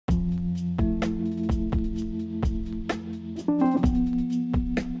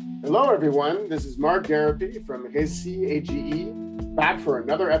Hello, everyone. This is Mark Garapi from Récit AGE, back for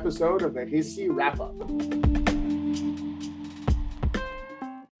another episode of the Récit Wrap-Up.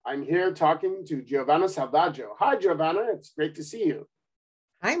 I'm here talking to Giovanna Salvaggio. Hi, Giovanna. It's great to see you.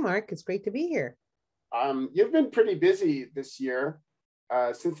 Hi, Mark. It's great to be here. You've been pretty busy this year,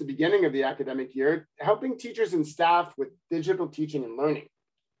 since the beginning of the academic year, helping teachers and staff with digital teaching and learning.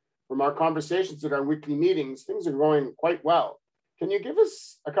 From our conversations at our weekly meetings, things are going quite well. Can you give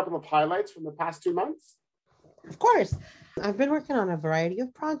us a couple of highlights from the past 2 months? Of course. I've been working on a variety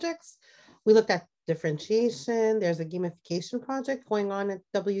of projects. We looked at differentiation. There's a gamification project going on at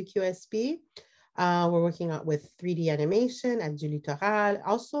WQSB. We're working on with 3D animation at Du Littoral,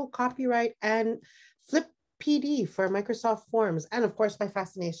 also copyright and Flip PD for Microsoft Forms, and of course, my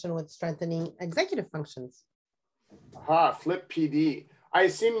fascination with strengthening executive functions. Aha, Flip PD. I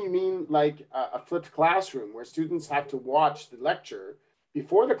assume you mean like a flipped classroom where students have to watch the lecture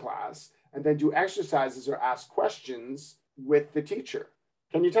before the class and then do exercises or ask questions with the teacher.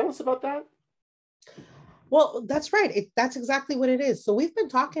 Can you tell us about that? Well, that's right. That's exactly what it is. So we've been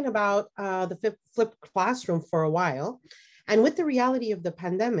talking about the flipped classroom for a while. And with the reality of the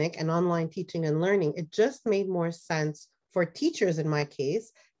pandemic and online teaching and learning, it just made more sense for teachers, in my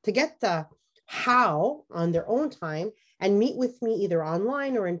case, to get the how on their own time and meet with me either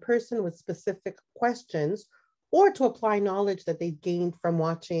online or in person with specific questions, or to apply knowledge that they gained from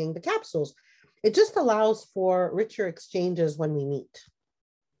watching the capsules. It just allows for richer exchanges when we meet.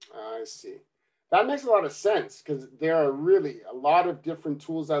 I see. That makes a lot of sense because there are really a lot of different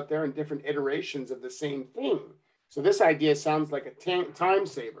tools out there and different iterations of the same thing. So this idea sounds like a time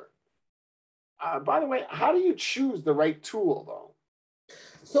saver. By the way, how do you choose the right tool though?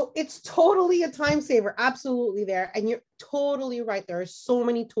 So it's totally a time saver, absolutely there. And you're totally right. There are so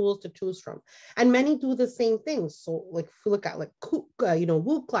many tools to choose from, and many do the same things. So like if you look at like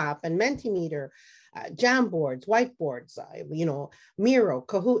WooClap and Mentimeter, Jamboards, whiteboards, Miro,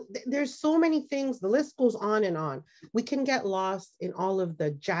 Kahoot. There's so many things. The list goes on and on. We can get lost in all of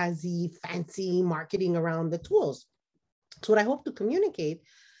the jazzy, fancy marketing around the tools. So what I hope to communicate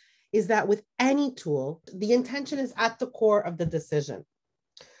is that with any tool, the intention is at the core of the decision.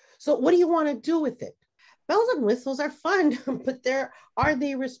 So what do you want to do with it? Bells and whistles are fun, but are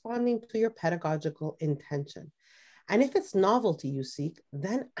they responding to your pedagogical intention? And if it's novelty you seek,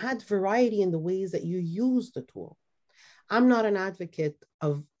 then add variety in the ways that you use the tool. I'm not an advocate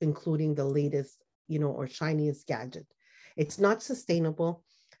of including the latest, or shiniest gadget. It's not sustainable.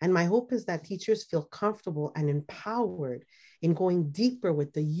 And my hope is that teachers feel comfortable and empowered in going deeper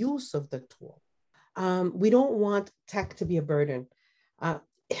with the use of the tool. We don't want tech to be a burden.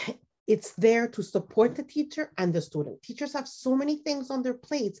 It's there to support the teacher and the student. Teachers have so many things on their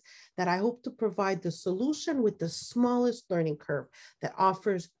plates that I hope to provide the solution with the smallest learning curve that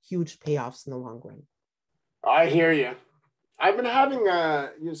offers huge payoffs in the long run. I hear you. I've been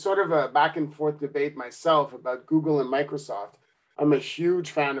having sort of a back and forth debate myself about Google and Microsoft. I'm a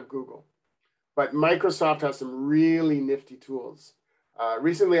huge fan of Google, but Microsoft has some really nifty tools.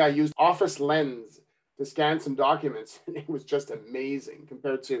 Recently, I used Office Lens to scan some documents, and it was just amazing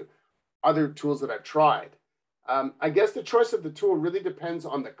compared to other tools that I've tried. I guess the choice of the tool really depends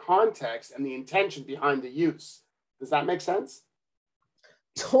on the context and the intention behind the use. Does that make sense?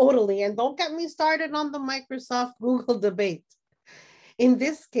 Totally. And don't get me started on the Microsoft Google debate. In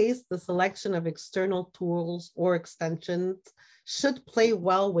this case, the selection of external tools or extensions should play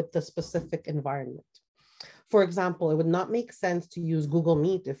well with the specific environment. For example, it would not make sense to use Google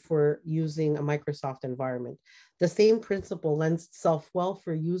Meet if we're using a Microsoft environment. The same principle lends itself well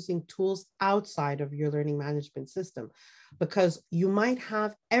for using tools outside of your learning management system, because you might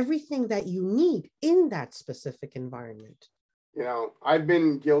have everything that you need in that specific environment. I've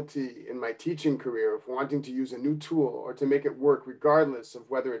been guilty in my teaching career of wanting to use a new tool or to make it work regardless of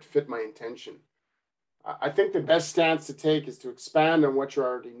whether it fit my intention. I think the best stance to take is to expand on what you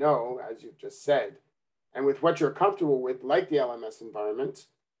already know, as you've just said, and with what you're comfortable with, like the LMS environment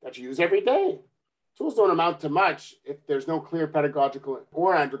that you use every day. Tools don't amount to much if there's no clear pedagogical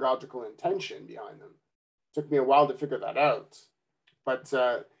or andragogical intention behind them. It took me a while to figure that out, but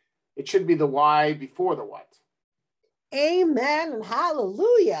it should be the why before the what. Amen and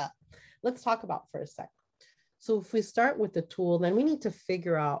hallelujah. Let's talk about for a sec. So if we start with the tool, then we need to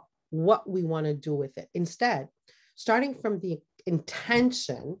figure out what we want to do with it. Instead, starting from the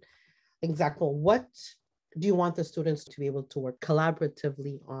intention, example, what do you want the students to be able to work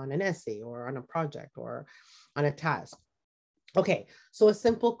collaboratively on an essay or on a project or on a task? Okay, so a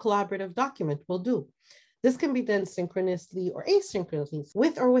simple collaborative document will do. This can be done synchronously or asynchronously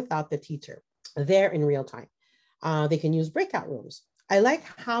with or without the teacher there in real time. They can use breakout rooms. I like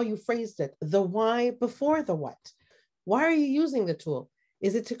how you phrased it, the why before the what. Why are you using the tool?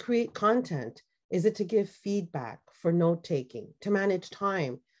 Is it to create content? Is it to give feedback for note taking, to manage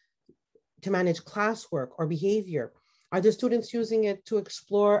time, to manage classwork or behavior? Are the students using it to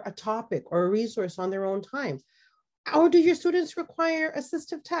explore a topic or a resource on their own time? Or do your students require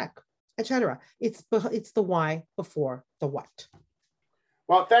assistive tech, etc.? It's the why before the what.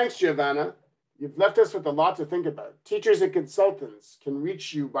 Well, thanks, Giovanna. You've left us with a lot to think about. Teachers and consultants can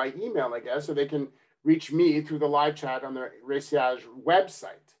reach you by email, I guess, or they can reach me through the live chat on the Récitage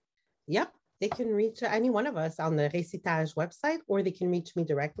website. Yep, they can reach any one of us on the Récitage website, or they can reach me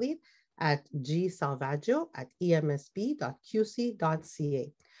directly at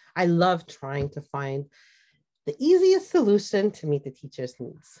gsalvaggio@emsb.qc.ca. I love trying to find the easiest solution to meet the teacher's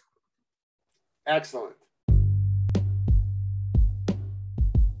needs. Excellent.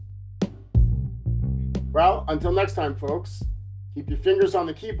 Well, until next time, folks, keep your fingers on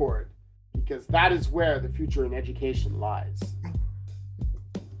the keyboard, because that is where the future in education lies.